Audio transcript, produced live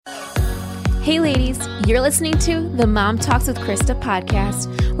Hey ladies, you're listening to the Mom Talks with Christa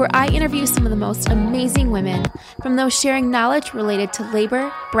podcast, where I interview some of the most amazing women, from those sharing knowledge related to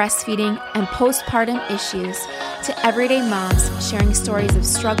labor, breastfeeding, and postpartum issues, to everyday moms sharing stories of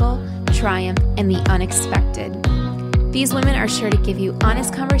struggle, triumph, and the unexpected. These women are sure to give you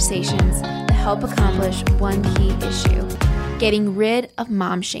honest conversations that help accomplish one key issue: getting rid of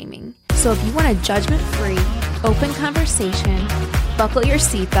mom shaming. So if you want a judgment-free, open conversation, buckle your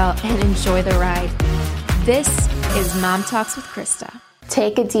seatbelt and enjoy the ride. This is Mom Talks with Christa.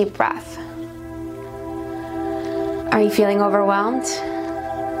 Take a deep breath. Are you feeling overwhelmed?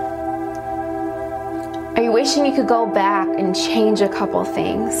 Are you wishing you could go back and change a couple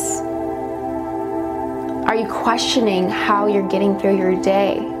things? Are you questioning how you're getting through your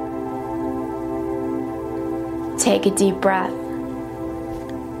day? Take a deep breath.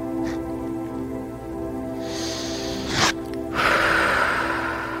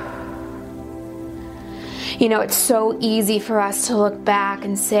 You know, it's so easy for us to look back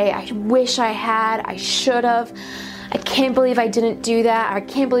and say, I wish I had, I should have, I can't believe I didn't do that, I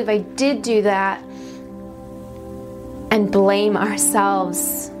can't believe I did do that, and blame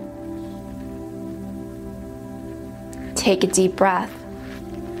ourselves. Take a deep breath.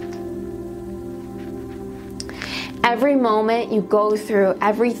 Every moment you go through,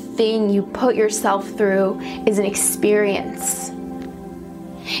 everything you put yourself through is an experience.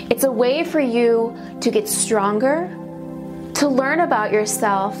 It's a way for you to get stronger, to learn about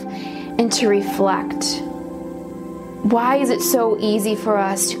yourself, and to reflect. Why is it so easy for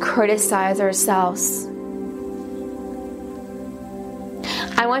us to criticize ourselves?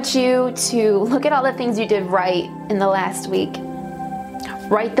 I want you to look at all the things you did right in the last week.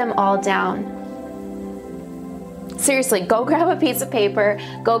 Write them all down. Seriously, go grab a piece of paper,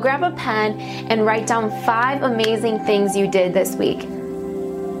 go grab a pen, and write down 5 amazing things you did this week.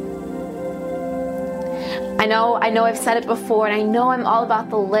 I know I've said it before, and I know I'm all about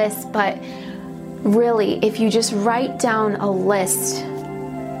the list, but really, if you just write down a list,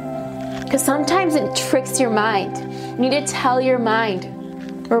 because sometimes it tricks your mind. You need to tell your mind,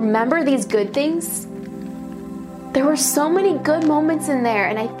 remember these good things? There were so many good moments in there,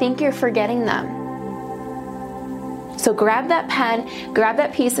 and I think you're forgetting them. So grab that pen, grab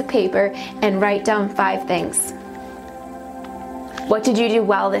that piece of paper, and write down 5 things. What did you do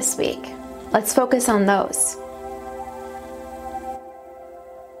well this week? Let's focus on those.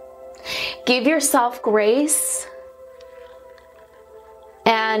 Give yourself grace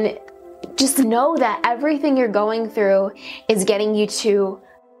and just know that everything you're going through is getting you to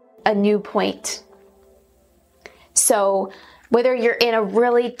a new point. So whether you're in a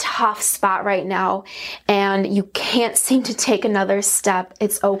really tough spot right now and you can't seem to take another step,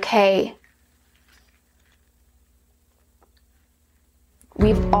 it's okay.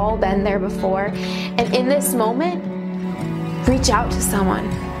 We've all been there before. And in this moment, reach out to someone.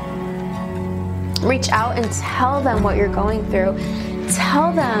 Reach out and tell them what you're going through.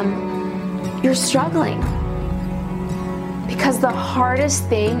 Tell them you're struggling. Because the hardest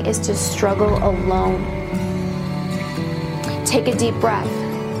thing is to struggle alone. Take a deep breath.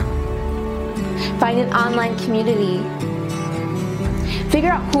 Find an online community.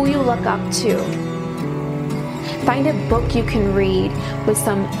 Figure out who you look up to. Find a book you can read with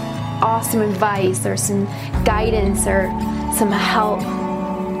some awesome advice or some guidance or some help.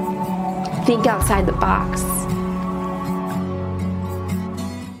 Think outside the box.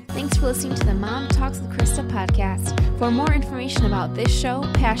 Thanks for listening to the Mom Talks with Christa podcast. For more information about this show,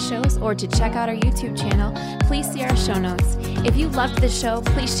 past shows, or to check out our YouTube channel, please see our show notes. If you loved this show,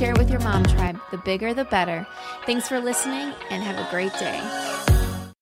 please share it with your mom tribe. The bigger, the better. Thanks for listening, and have a great day.